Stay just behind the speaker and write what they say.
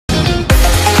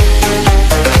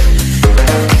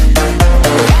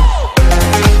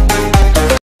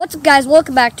up, guys?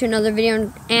 Welcome back to another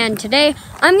video, and today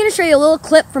I'm going to show you a little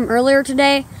clip from earlier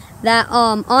today that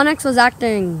Onyx was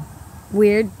acting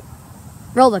weird.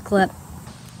 Roll the clip.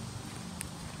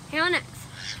 Hey Onyx,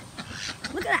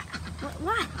 look at that.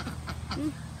 What?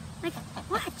 Like,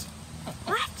 what?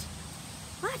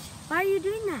 Why are you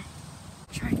doing that?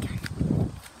 Try again.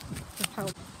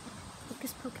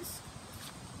 Hocus pocus.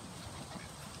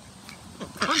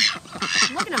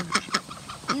 Look at him.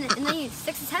 And then he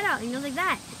sticks his head out and he goes like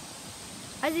that.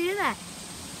 Why does he do that?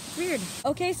 It's weird.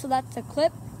 Okay, so that's a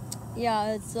clip.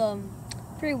 Yeah, it's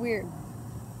pretty weird.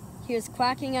 He was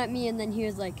quacking at me and then he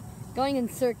was like going in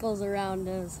circles around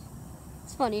us.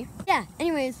 It's funny. Yeah,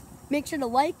 anyways, make sure to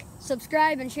like,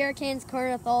 subscribe, and share Kane's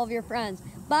Corner with all of your friends.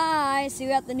 Bye! See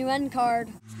you at the new end card.